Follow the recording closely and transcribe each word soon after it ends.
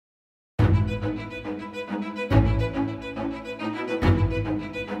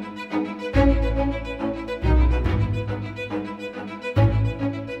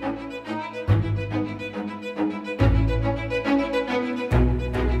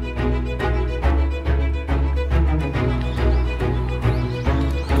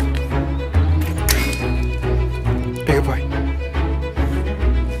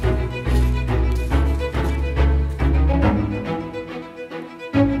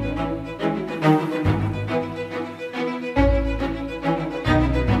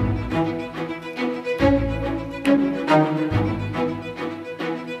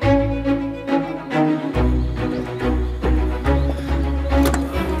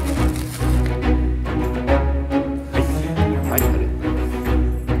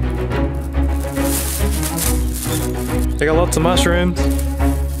lots of mushrooms.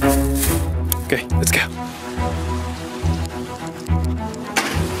 Okay, let's go.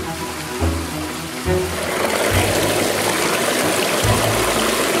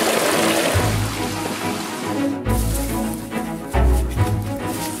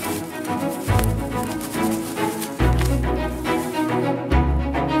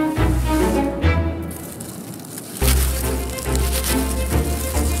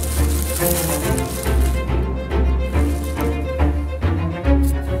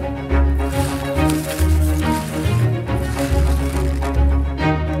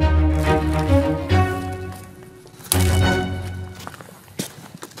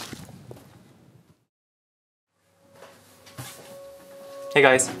 Hey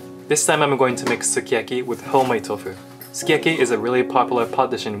guys, this time I'm going to make sukiyaki with homemade tofu. Sukiyaki is a really popular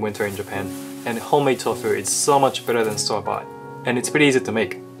pot dish in winter in Japan, and homemade tofu is so much better than store-bought. And it's pretty easy to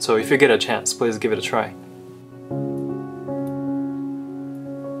make, so if you get a chance, please give it a try.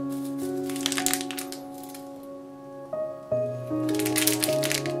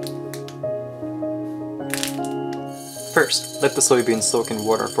 First, let the soybeans soak in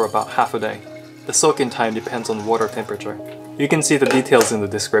water for about half a day. The soak-in time depends on water temperature. You can see the details in the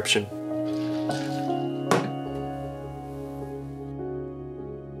description.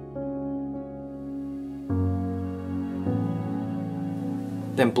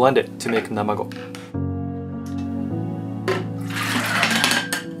 Then blend it to make namago.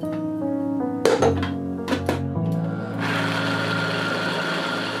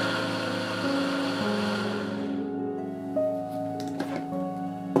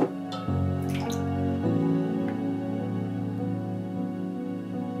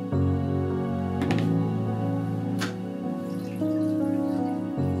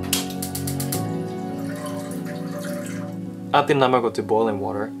 Add the namago to boiling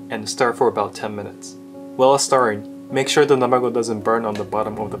water and stir for about 10 minutes. While stirring, make sure the namago doesn't burn on the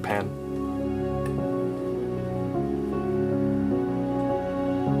bottom of the pan.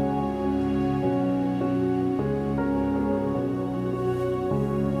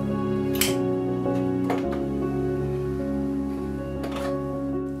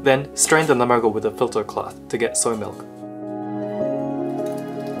 Then, strain the namago with a filter cloth to get soy milk.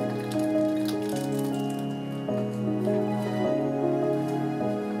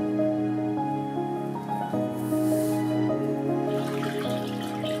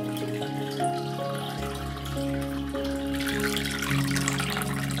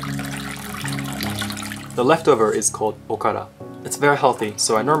 The leftover is called okara. It's very healthy,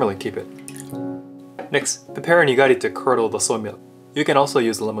 so I normally keep it. Next, prepare a nigari to curdle the soy milk. You can also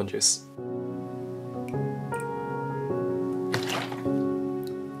use lemon juice.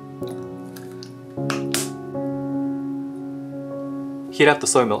 Heat up the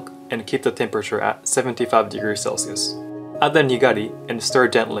soy milk and keep the temperature at 75 degrees Celsius. Add the nigari and stir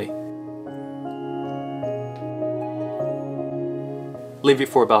gently. Leave it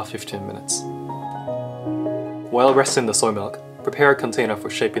for about 15 minutes. While resting the soy milk, prepare a container for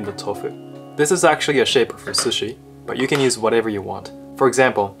shaping the tofu. This is actually a shaper for sushi, but you can use whatever you want. For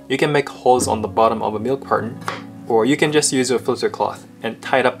example, you can make holes on the bottom of a milk carton, or you can just use your filter cloth and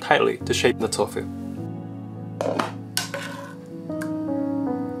tie it up tightly to shape the tofu.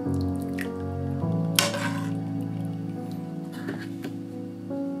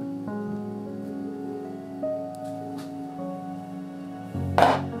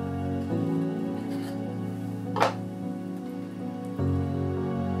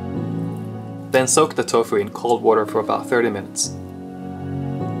 Then soak the tofu in cold water for about 30 minutes.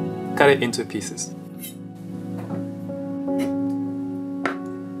 Cut it into pieces.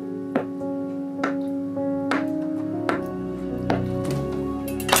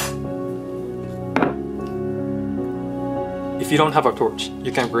 If you don't have a torch,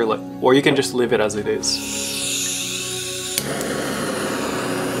 you can grill it, or you can just leave it as it is.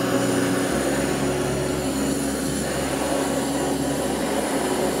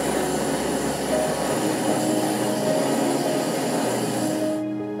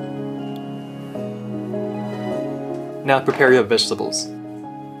 Now prepare your vegetables.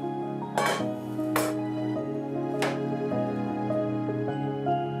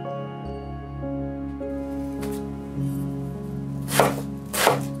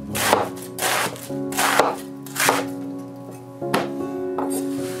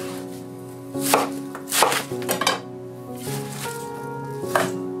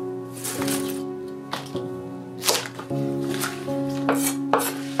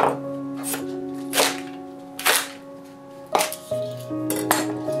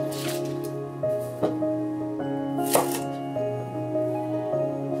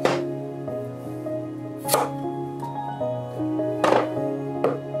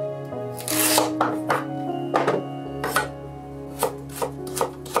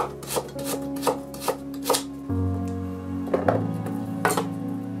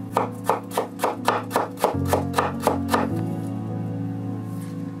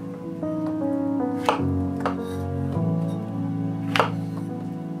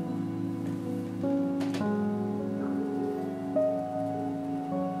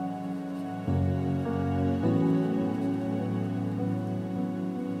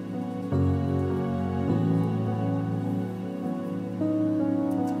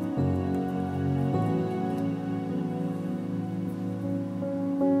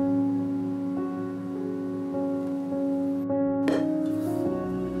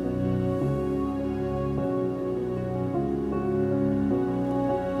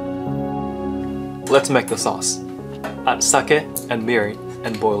 Let's make the sauce. Add sake and mirin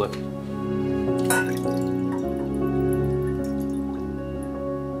and boil it.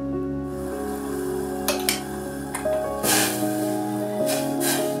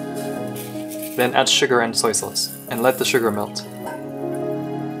 Then add sugar and soy sauce, and let the sugar melt.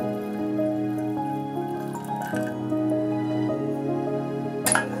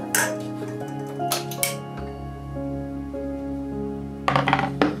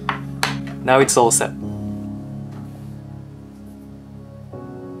 Now it's all set.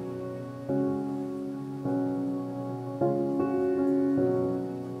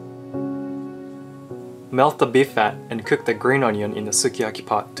 Melt the beef fat and cook the green onion in the sukiyaki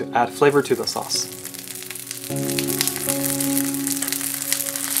pot to add flavor to the sauce.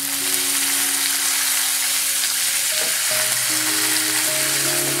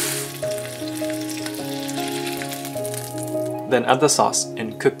 Then add the sauce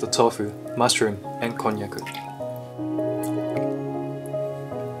and cook the tofu, mushroom, and konjac.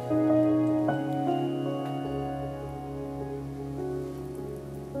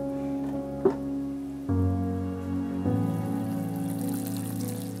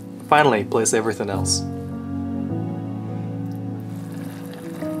 Finally, place everything else.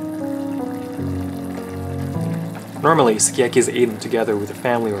 Normally, sukiyaki is eaten together with a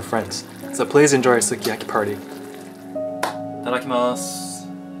family or friends, so please enjoy a sukiyaki party. Itadakimasu.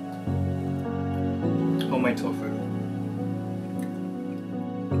 Homemade tofu.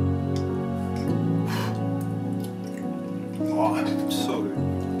 Oh, so good.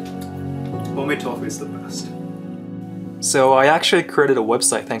 Homemade tofu is the best. So I actually created a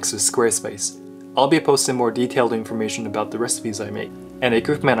website thanks to Squarespace. I'll be posting more detailed information about the recipes I make and the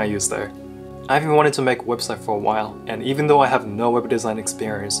equipment I use there. I've been wanting to make a website for a while, and even though I have no web design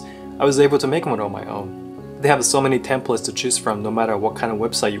experience, I was able to make one on my own. They have so many templates to choose from no matter what kind of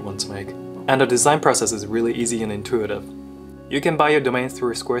website you want to make. And the design process is really easy and intuitive. You can buy your domain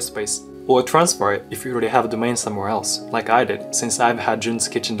through Squarespace, or transfer it if you already have a domain somewhere else, like I did, since I've had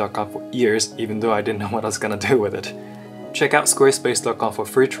JunsKitchen.com for years even though I didn't know what I was gonna do with it. Check out squarespace.com for a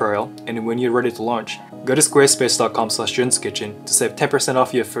free trial, and when you're ready to launch, go to squarespace.com/JunsKitchen to save 10%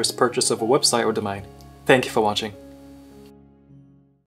 off your first purchase of a website or domain. Thank you for watching.